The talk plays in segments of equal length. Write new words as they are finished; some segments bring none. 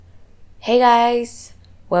Hey guys,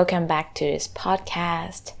 welcome back to this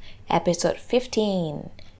podcast, episode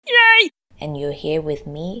 15. Yay! And you're here with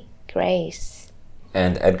me, Grace.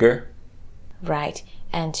 And Edgar. Right,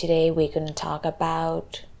 and today we're going to talk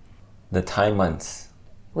about the Thai months,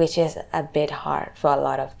 which is a bit hard for a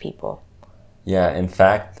lot of people. Yeah, in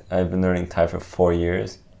fact, I've been learning Thai for 4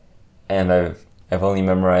 years, and I've only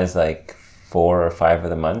memorized like 4 or 5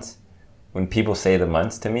 of the months. When people say the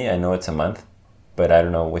months to me, I know it's a month, but I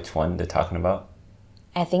don't know which one they're talking about.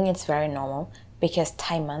 I think it's very normal because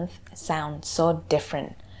Thai month sounds so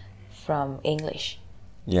different from English.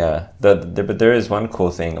 Yeah, but there is one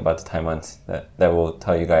cool thing about the Thai months that we'll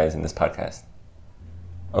tell you guys in this podcast.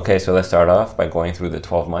 Okay, so let's start off by going through the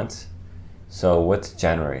 12 months. So what's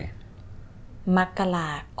January? มกร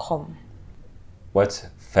าคม What's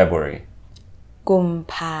February? กุม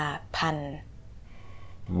ภาพันธ์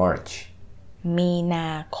March. มีนา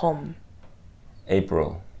คม April.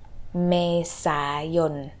 เมษาย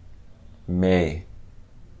น May.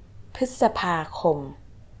 พฤษภาคม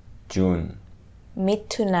June. มิ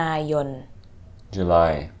ถุนายน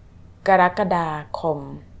July. กรกฎาคม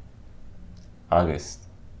August.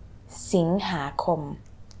 สิงหาคม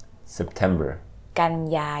September. กัน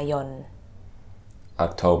ยายน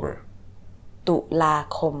October. ตุลา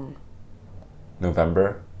คม November.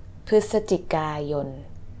 พฤศจิกายน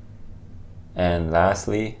And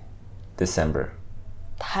lastly, December.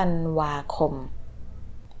 ธันวาคม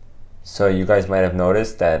So you guys might have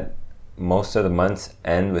noticed that most of the months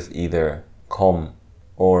end with either kom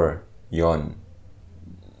or yon.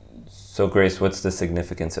 So Grace, what's the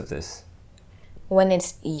significance of this? When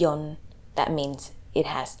it's yon, that means it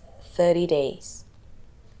has 30 days.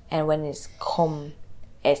 And when it's kom,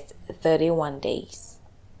 it's 31 days.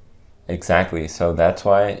 Exactly. So that's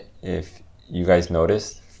why if you guys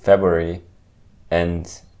noticed, February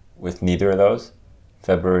ends with neither of those.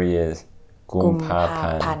 February is กุมภา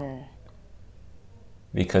พันธ์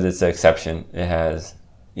because it's the exception. It has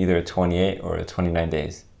either 28 or 29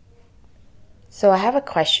 days. So I have a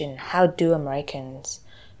question. How do Americans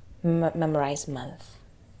memorize month?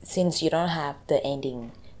 Since you don't have the ending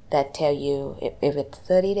that tell you if it's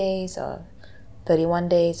 30 days or 31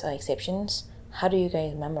 days or exceptions, how do you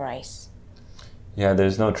guys memorize? Yeah,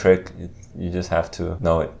 there's no trick. You just have to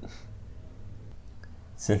know it.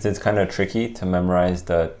 Since it's kind of tricky to memorize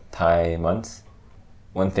the Thai months,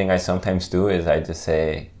 one thing I sometimes do is I just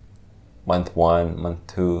say month 1, month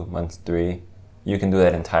 2, month 3. You can do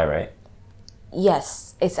that in Thai, right?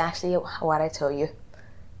 Yes, it's actually what I told you.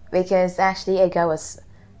 Because actually Edgar was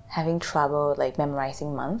having trouble like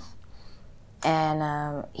memorizing month. And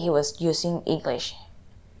he was using English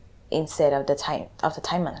instead of the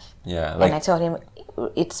Thai month. Yeah. And I told him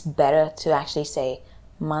it's better to actually say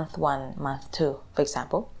month 1, month 2. For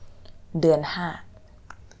example, เดือน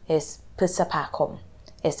 5 is พฤษภาคม.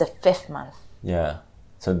 It's the 5th month. Yeah.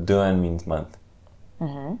 So duan means month.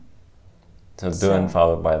 Mm-hmm. So duan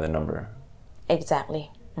followed by the number. Exactly.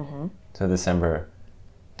 Mm-hmm. So December,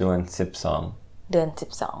 duan sip song. เดือน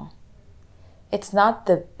 12. It's not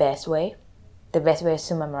the best way. The best way is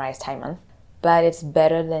to memorize Thai month. But it's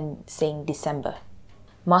better than saying December.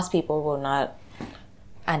 Most people will not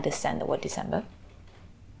understand the word December.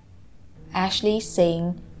 Actually saying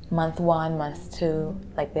month 1, month 2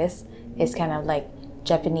 like this is kind of like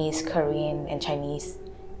Japanese, Korean, and Chinese.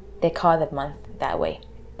 They call the month that way.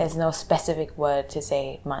 There's no specific word to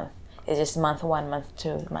say month. It's just month 1, month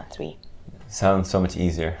 2, month 3. Sounds so much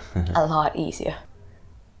easier. A lot easier.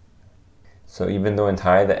 So even though in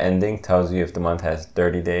Thai the ending tells you if the month has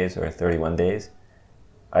 30 days or 31 days,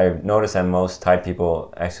 I've noticed that most Thai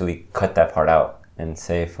people actually cut that part out and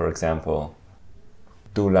say, for example,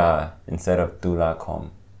 Tula instead of Tulakom.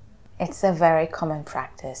 It's a very common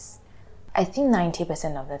practice. I think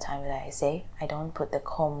 90% of the time that I say, I don't put the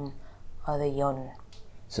kom or the yon.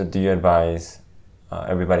 So do you advise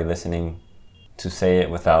everybody listening to say it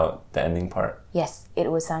without the ending part? Yes,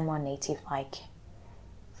 it would sound more native-like.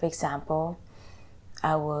 For example,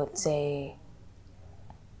 I would say,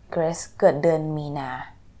 Grace เกิดเดือนมีนา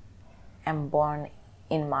I'm born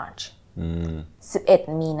in March.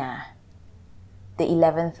 11 มีนา the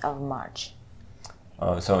 11th of March.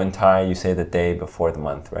 So in Thai, you say the day before the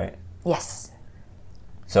month, right? Yes.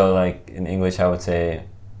 So like in English, I would say,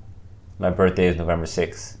 my birthday is November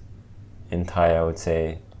 6th. In Thai, I would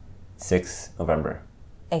say 6th November.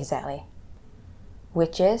 Exactly.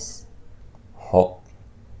 Which is?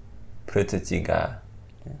 6 พฤศจิกา.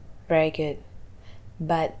 Very good.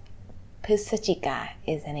 But พฤศจิกา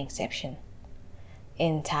is an exception.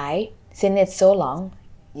 In Thai, since it's so long,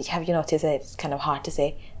 have you noticed that it's kind of hard to say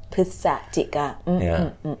พฤศจิกา?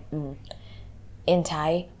 Yeah. In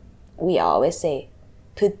Thai, we always say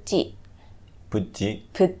พฤศจิ Puji.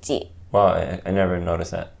 พฤศจิ Wow, I never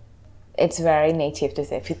noticed that. It's very native to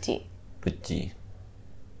say พฤศจิ Puji.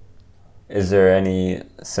 Is there any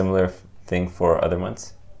similar thing for other months?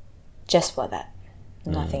 just for that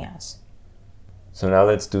nothing else So now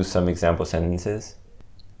let's do some example sentences.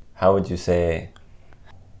 How would you say,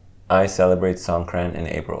 I celebrate Songkran in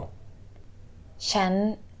April? ฉัน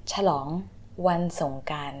ฉลองวันสง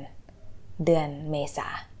กรานต์เดือนเมษา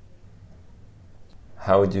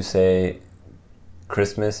How would you say,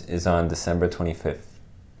 Christmas is on December 25th?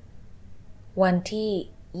 วันที่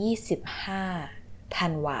25ธั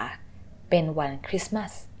นวาเป็นวันคริสต์มา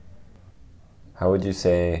ส How would you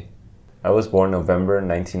say, I was born November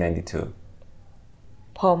 1992?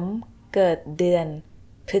 ผมเกิดเดือน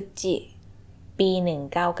พฤศจิปี1992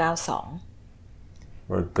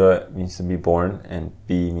 Where Ge means to be born and B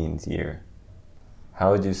means year. How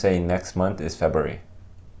would you say next month is February?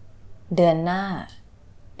 เดือนหน้า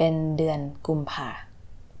เป็นเดือนกุมภา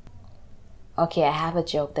Okay, I have a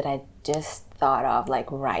joke that I just thought of like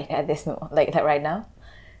right at this like right now.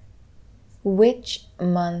 Which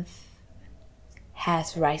month has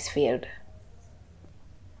rice field?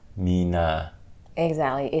 Mina.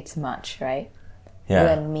 Exactly, it's March, right? เดื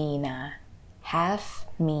อน Yeah. มีนา have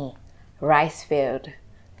me rice field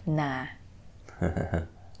นา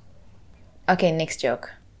Okay, next joke.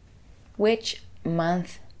 Which month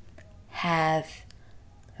has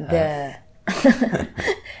the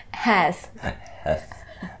has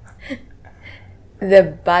the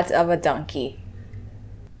butt of a donkey?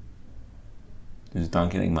 Is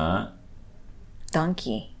donkey like ma?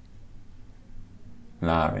 Donkey.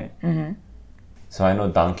 La, right? Mm-hmm. So I know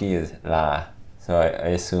donkey is la. So I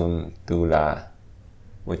assume tu la,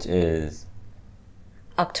 which is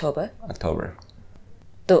October. October.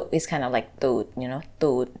 Tu is kind of like toot, you know.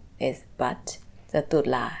 Toot is butt. The toot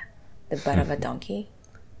la, the butt of a donkey.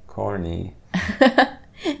 Corny.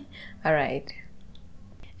 All right.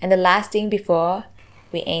 And the last thing before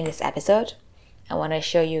we end this episode, I want to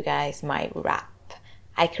show you guys my rap.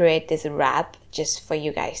 I create this rap just for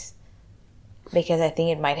you guys because I think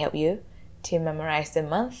it might help you to memorize the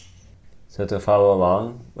month. So to follow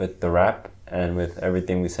along with the rap and with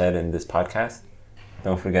everything we said in this podcast,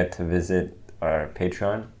 don't forget to visit our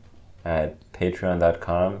Patreon at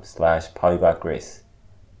patreon.com/polyglotgrace.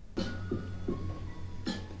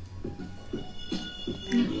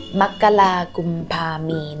 มกรากุมภา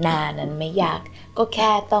มีนานั้นไม่ยากก็แ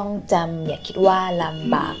ค่ต้องจำอย่าคิดว่าล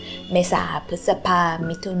ำบากเมษาพฤษภา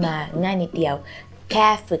มิถุนาง่ายนิดเดียวแค่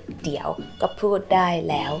ฝึกเดียวก็พูดได้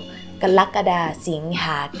แล้วกรกฎาสิงห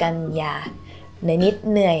ากันยาเหนื่อยนิด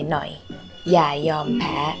เหนื่อยหน่อยอย่ายอมแ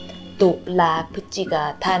พ้ตุลาพฤศจิกา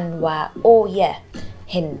ธันวาโอ้เย่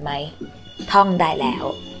เห็นไหมท่องได้แล้ว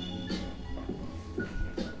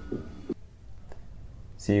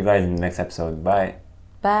See you guys in the next episode. Bye.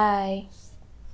 Bye